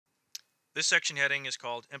This section heading is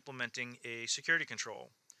called Implementing a Security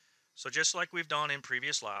Control. So just like we've done in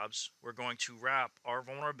previous labs, we're going to wrap our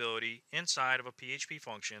vulnerability inside of a PHP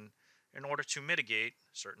function in order to mitigate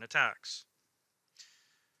certain attacks.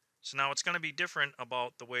 So now what's going to be different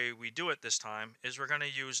about the way we do it this time is we're going to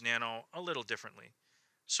use Nano a little differently.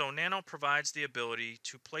 So Nano provides the ability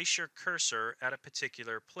to place your cursor at a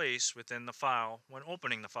particular place within the file when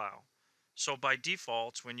opening the file. So by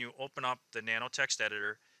default, when you open up the Nano text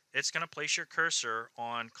editor, it's going to place your cursor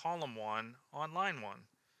on column 1 on line 1.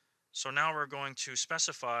 So now we're going to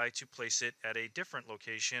specify to place it at a different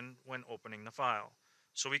location when opening the file.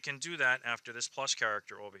 So we can do that after this plus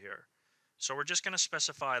character over here. So we're just going to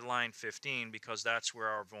specify line 15 because that's where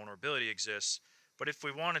our vulnerability exists. But if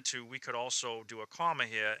we wanted to, we could also do a comma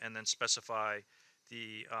here and then specify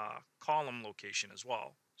the column location as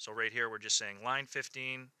well. So right here, we're just saying line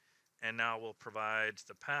 15, and now we'll provide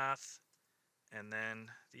the path and then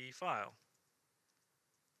the file.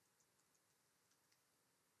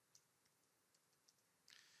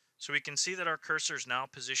 So we can see that our cursor is now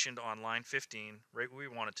positioned on line 15, right where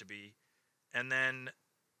we want it to be. And then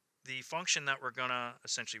the function that we're going to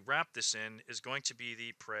essentially wrap this in is going to be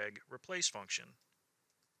the preg replace function.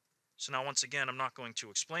 So now once again, I'm not going to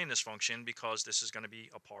explain this function because this is going to be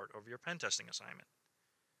a part of your pen testing assignment.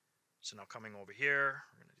 So now coming over here,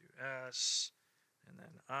 we're going to do S, and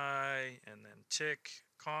then I, and then tick,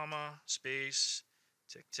 comma, space,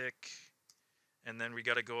 tick, tick. And then we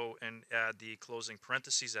got to go and add the closing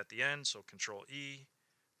parentheses at the end. So Control E,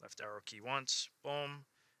 left arrow key once, boom.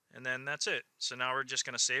 And then that's it. So now we're just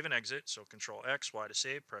going to save and exit. So Control X, Y to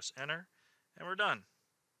save, press enter, and we're done.